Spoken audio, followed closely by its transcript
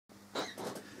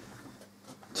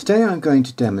Today I'm going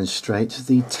to demonstrate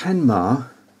the Tenma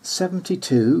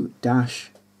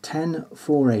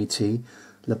 72-10480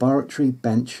 laboratory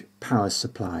bench power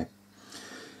supply.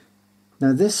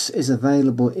 Now this is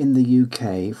available in the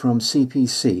UK from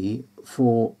CPC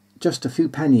for just a few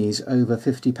pennies over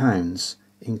 £50,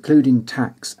 including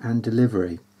tax and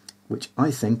delivery, which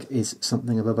I think is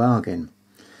something of a bargain.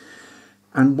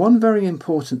 And one very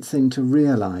important thing to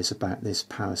realise about this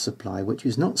power supply, which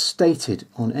is not stated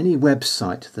on any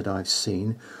website that I've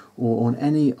seen or on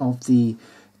any of the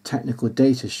technical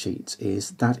data sheets,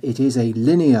 is that it is a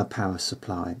linear power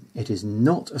supply. It is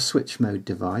not a switch mode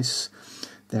device.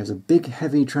 There's a big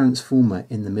heavy transformer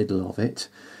in the middle of it,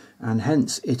 and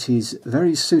hence it is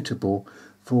very suitable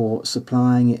for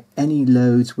supplying any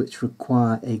loads which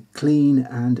require a clean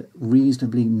and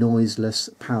reasonably noiseless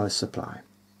power supply.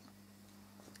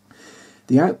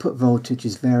 The output voltage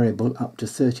is variable up to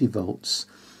 30 volts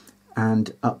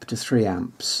and up to 3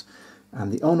 amps,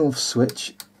 and the on-off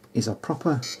switch is a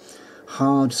proper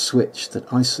hard switch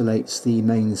that isolates the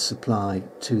mains supply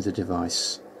to the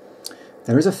device.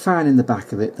 There is a fan in the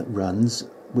back of it that runs,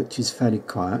 which is fairly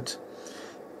quiet,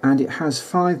 and it has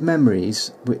 5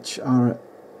 memories which are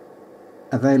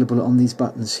available on these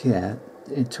buttons here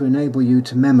to enable you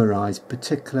to memorize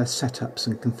particular setups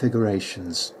and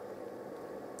configurations.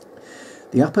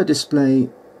 The upper display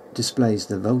displays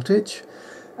the voltage,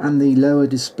 and the lower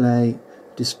display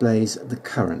displays the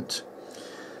current.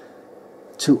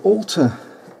 To alter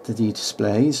the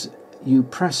displays, you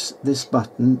press this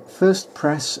button. First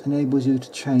press enables you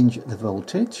to change the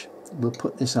voltage. We'll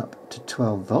put this up to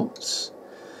 12 volts.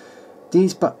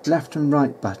 These left and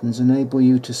right buttons enable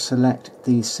you to select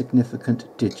the significant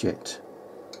digit.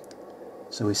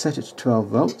 So we set it to 12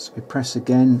 volts, we press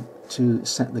again to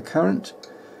set the current,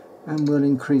 and we'll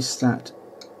increase that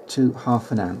to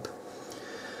half an amp.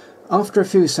 After a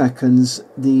few seconds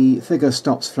the figure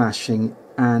stops flashing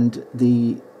and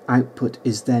the output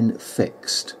is then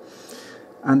fixed,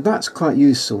 and that's quite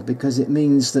useful because it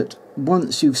means that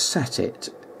once you've set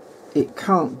it, it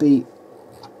can't be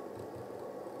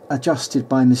adjusted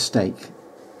by mistake.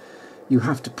 You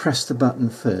have to press the button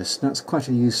first. That's quite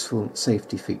a useful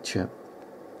safety feature.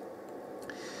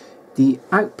 The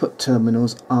output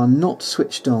terminals are not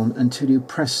switched on until you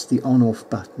press the on-off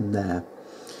button there,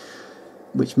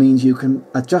 which means you can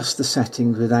adjust the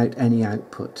settings without any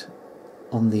output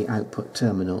on the output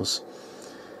terminals.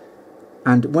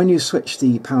 And when you switch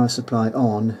the power supply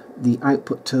on, the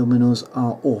output terminals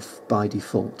are off by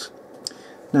default.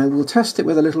 Now we'll test it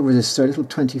with a little resistor, a little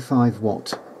 25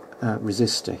 watt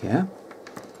resistor here.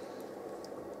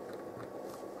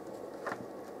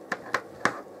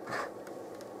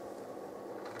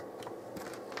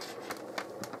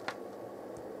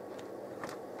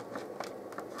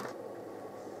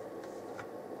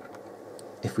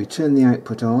 If we turn the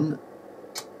output on,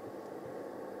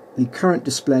 the current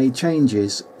display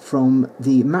changes from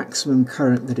the maximum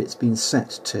current that it's been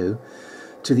set to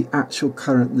the actual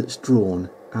current that's drawn,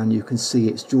 and you can see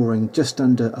it's drawing just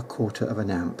under a quarter of an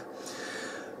amp.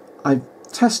 I've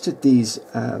tested these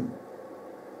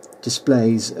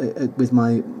displays with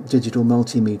my digital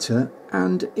multimeter,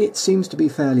 and it seems to be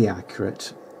fairly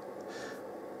accurate,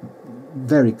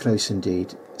 very close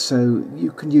indeed. So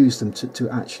you can use them to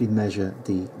actually measure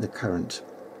the current.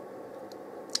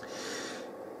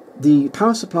 The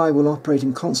power supply will operate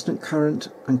in constant current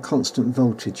and constant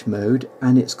voltage mode,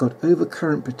 and it's got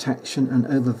overcurrent protection and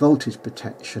over voltage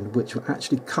protection, which will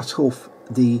actually cut off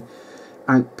the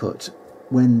output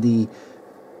when the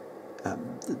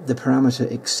parameter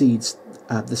exceeds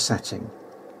the setting.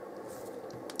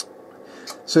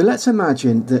 So let's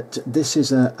imagine that this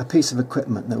is a piece of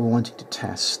equipment that we're wanting to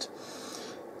test,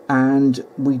 and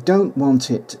we don't want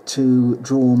it to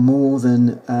draw more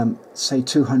than say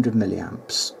 200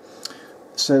 milliamps.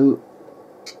 So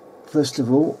first of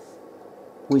all,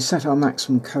 we set our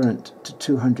maximum current to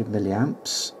 200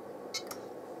 milliamps,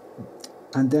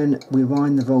 and then we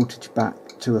wind the voltage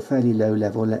back to a fairly low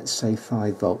level, let's say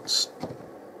 5 volts.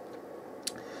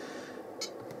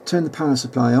 Turn the power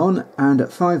supply on, and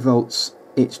at 5 volts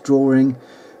it's drawing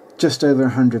just over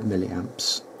 100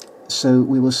 milliamps. So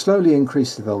we will slowly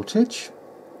increase the voltage,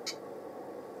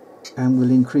 and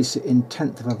we'll increase it in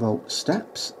 1/10 of a volt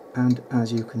steps, and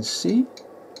as you can see,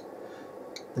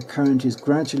 the current is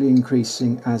gradually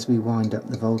increasing as we wind up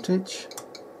the voltage,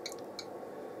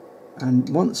 and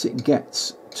once it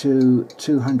gets to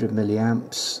 200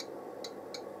 milliamps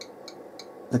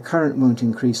the current won't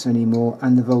increase anymore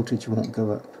and the voltage won't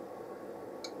go up.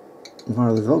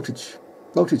 While the voltage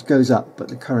goes up, but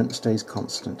the current stays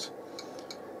constant.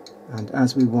 And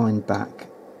as we wind back,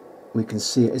 we can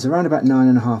see it is around about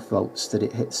 9.5 volts that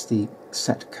it hits the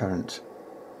set current.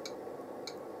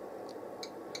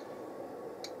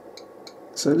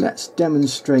 So let's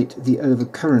demonstrate the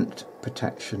overcurrent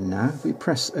protection now. If we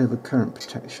press overcurrent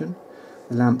protection,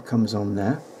 the lamp comes on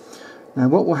there. Now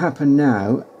what will happen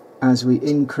now as we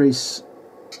increase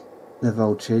the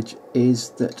voltage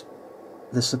is that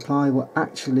the supply will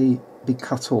actually be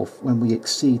cut off when we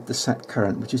exceed the set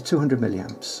current, which is 200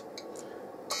 milliamps.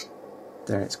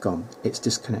 There, it's gone. It's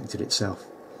disconnected itself.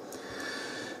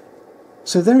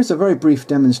 So there is a very brief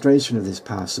demonstration of this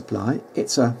power supply.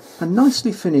 It's a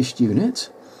nicely finished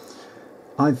unit.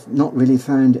 I've not really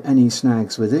found any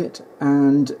snags with it,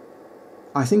 and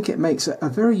I think it makes a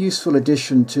very useful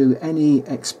addition to any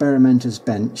experimenter's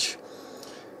bench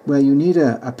where you need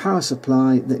a power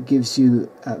supply that gives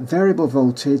you variable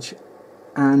voltage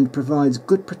and provides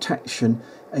good protection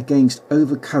against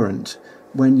overcurrent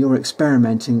when you're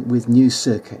experimenting with new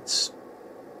circuits.